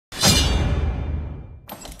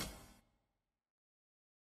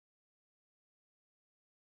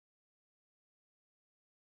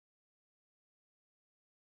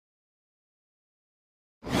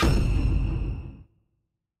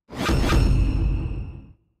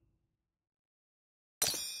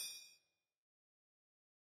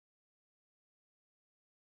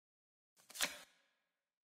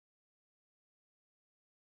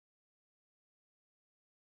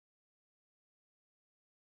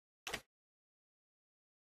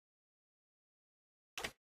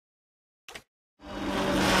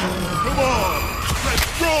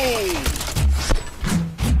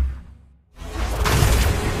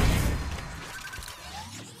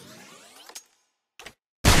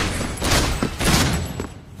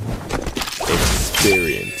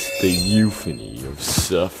The euphony of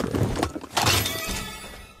suffering.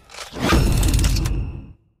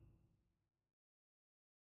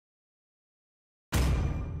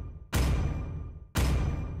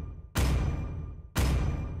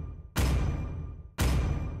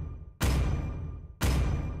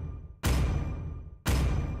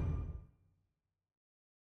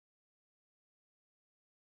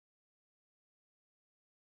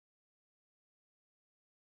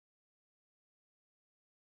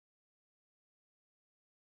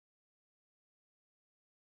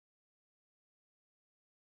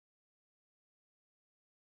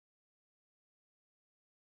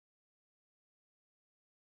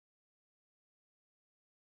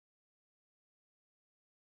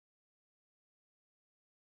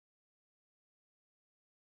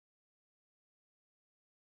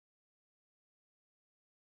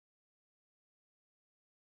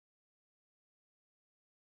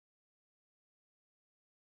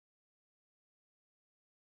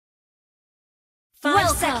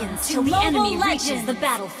 Five seconds till the enemy reaches the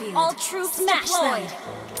battlefield. All troops deployed.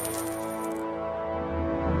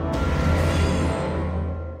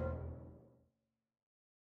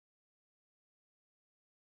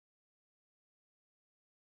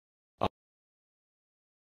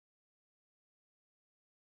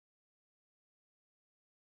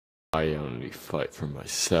 I only fight for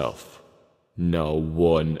myself, no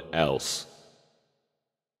one else.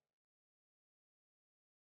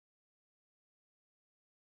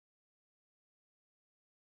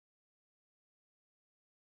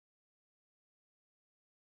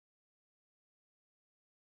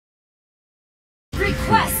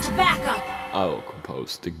 Request backup. I will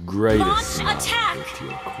compose the greatest Launch attack! with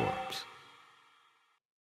your corpse.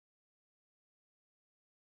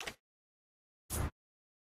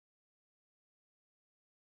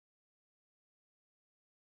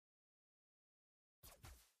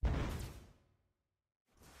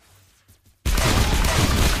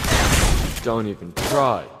 Don't even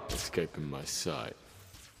try escaping my sight.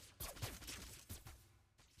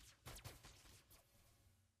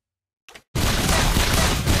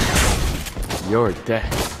 Your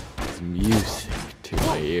death is music to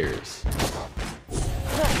my ears.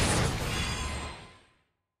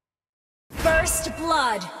 First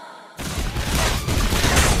blood.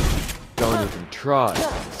 Don't even try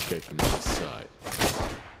escaping my sight.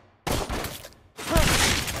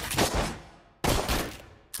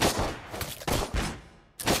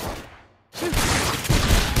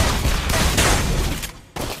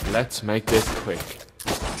 Let's make this quick.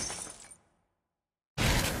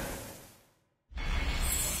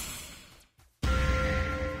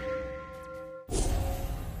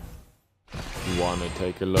 Wanna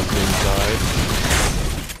take a look inside?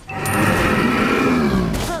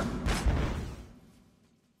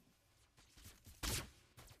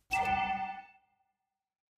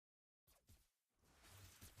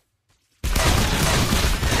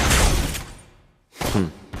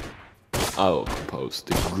 I will compose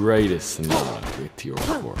the greatest sonata with your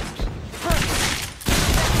corpse.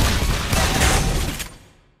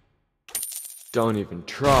 Don't even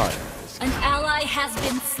try. An ally has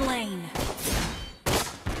been slain.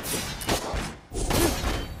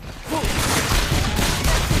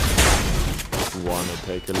 Wanna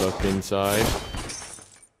take a look inside?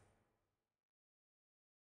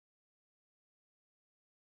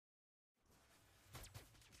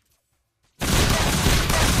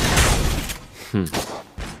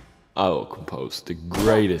 I will compose the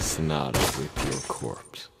greatest sonata with your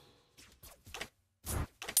corpse.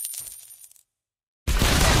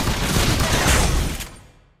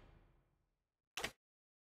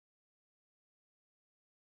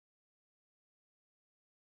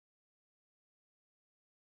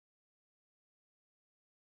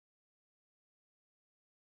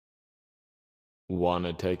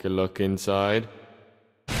 Wanna take a look inside?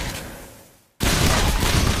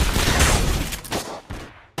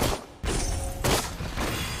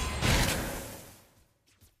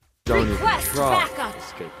 Don't even Request try backup.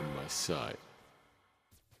 escaping my sight.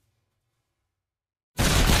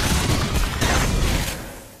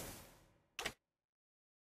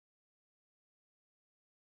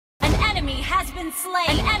 An enemy has been slain.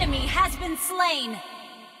 An enemy has been slain.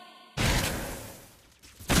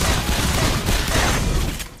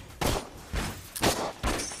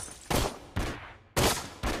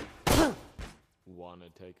 Wanna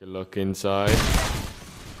take a look inside?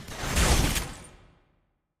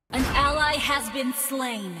 An ally has been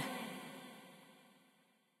slain.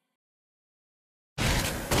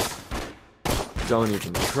 Don't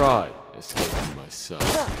even try escaping my sight.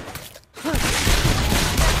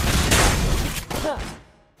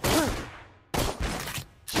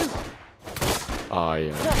 I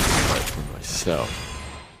only fight for myself.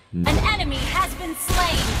 An enemy has been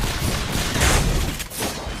slain.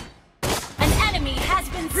 An enemy has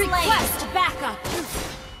been slain. Request backup.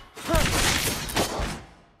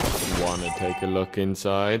 Wanna take a look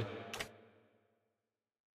inside?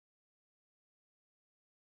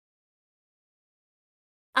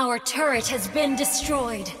 Our turret has been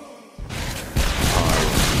destroyed.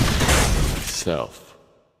 Myself.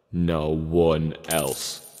 No one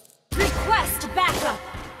else. Request backup.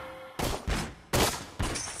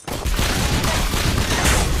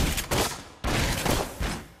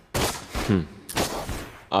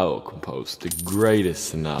 I will compose the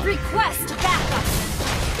greatest sonata. Request backup.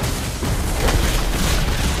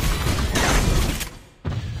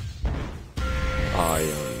 I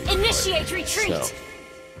only Initiate fight retreat. myself.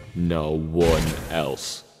 No one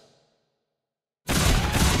else.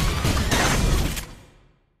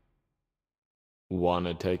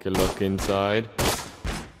 Wanna take a look inside?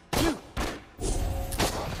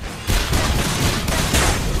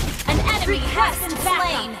 An enemy has been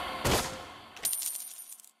slain.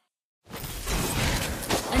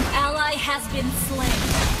 An ally has been slain.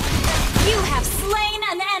 You have slain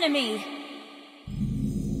an enemy.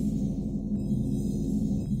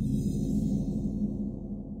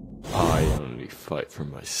 I only fight for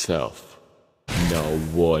myself. No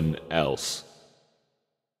one else.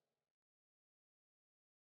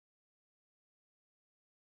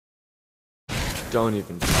 Don't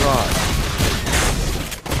even try.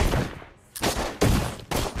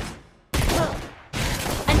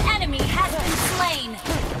 An enemy has been slain.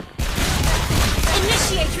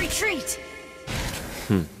 Initiate retreat.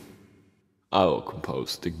 I will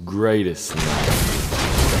compose the greatest sonata.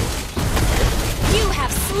 You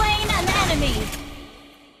have slain an enemy.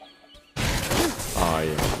 I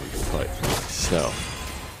only fight for myself.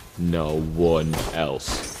 No one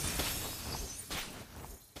else.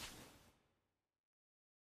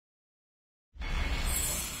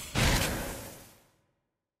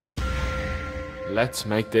 Let's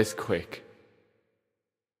make this quick.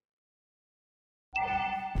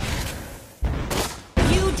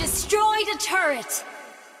 You destroyed a turret.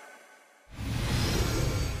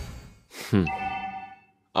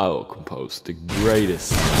 I will compose the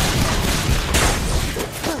greatest.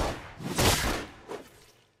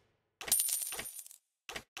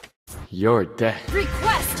 You're dead.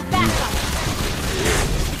 Request backup.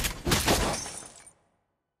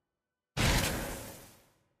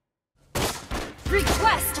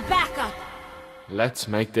 Request backup. Let's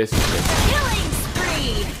make this quick. Killing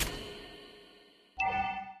spree.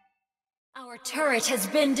 Our turret has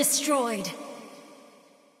been destroyed.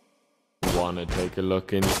 Wanna take a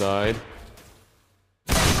look inside?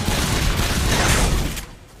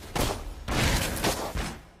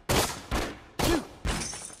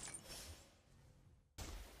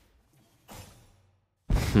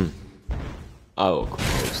 I will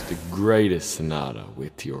compose the greatest sonata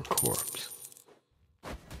with your corpse.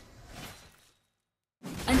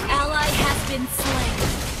 An ally has been slain.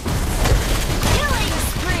 Killing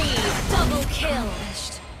spree. Double kill.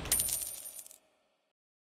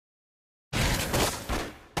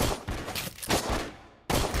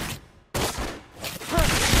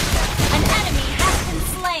 An enemy has been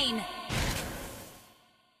slain.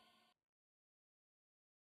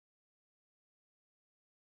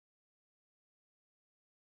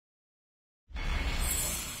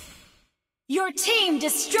 Your team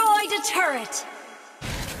destroyed a turret.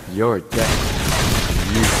 You're dead.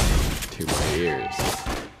 Music to my ears.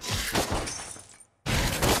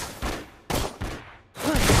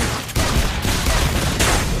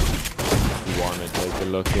 Wanna take a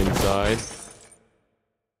look inside?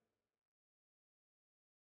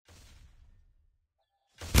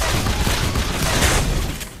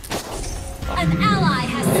 An ally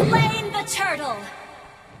has slain the turtle.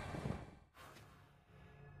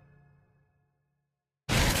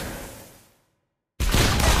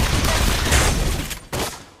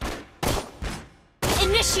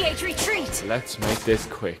 Initiate retreat. Let's make this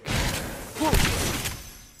quick.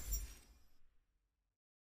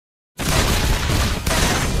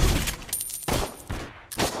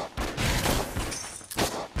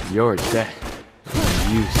 You're dead.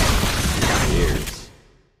 Music to my ears.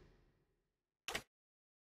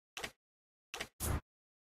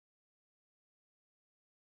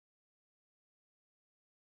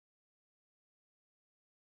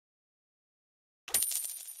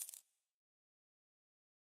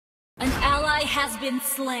 An ally has been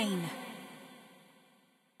slain.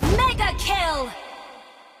 Mega kill!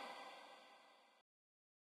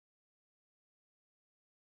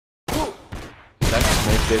 Let's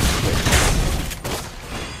make this quick.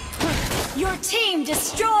 Your team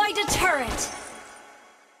destroyed a turret.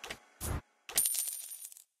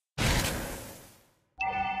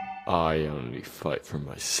 I only fight for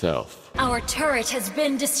myself. Our turret has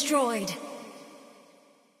been destroyed.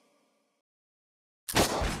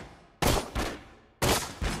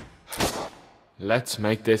 Let's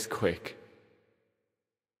make this quick.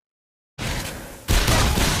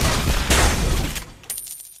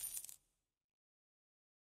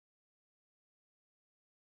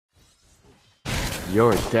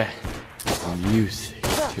 Your death is music to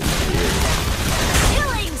my ears.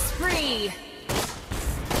 Killing spree!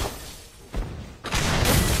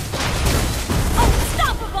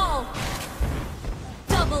 Unstoppable!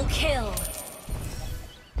 Double kill!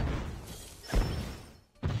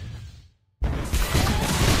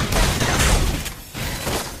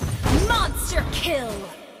 Monster kill!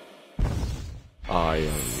 I only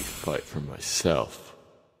fight for myself.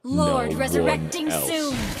 Lord No resurrecting one else.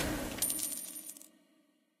 soon!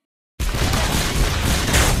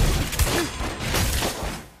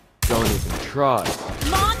 Don't even try.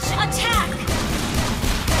 Launch attack!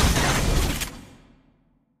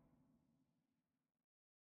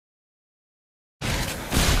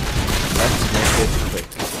 Let's make this quick.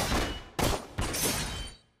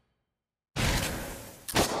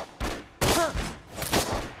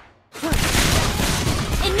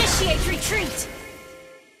 Initiate retreat!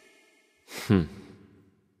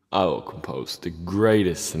 I will compose the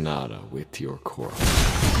greatest sonata with your chorus.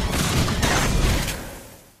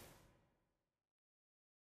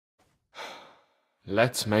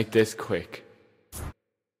 Let's make this quick.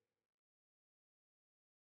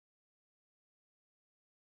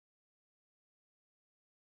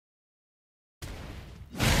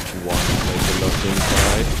 Want to take a look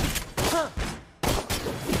inside?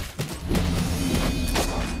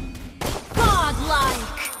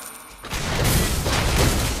 Godlike!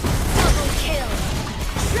 Double kill!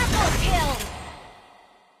 Triple kill!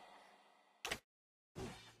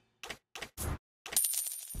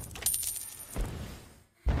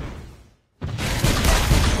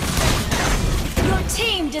 Your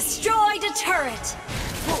team destroyed a turret!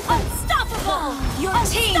 Unstoppable! Your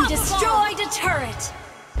team destroyed a turret!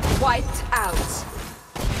 Wiped out.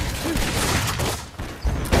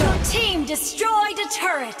 Your team destroyed a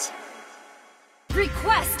turret!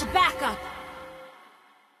 Request backup!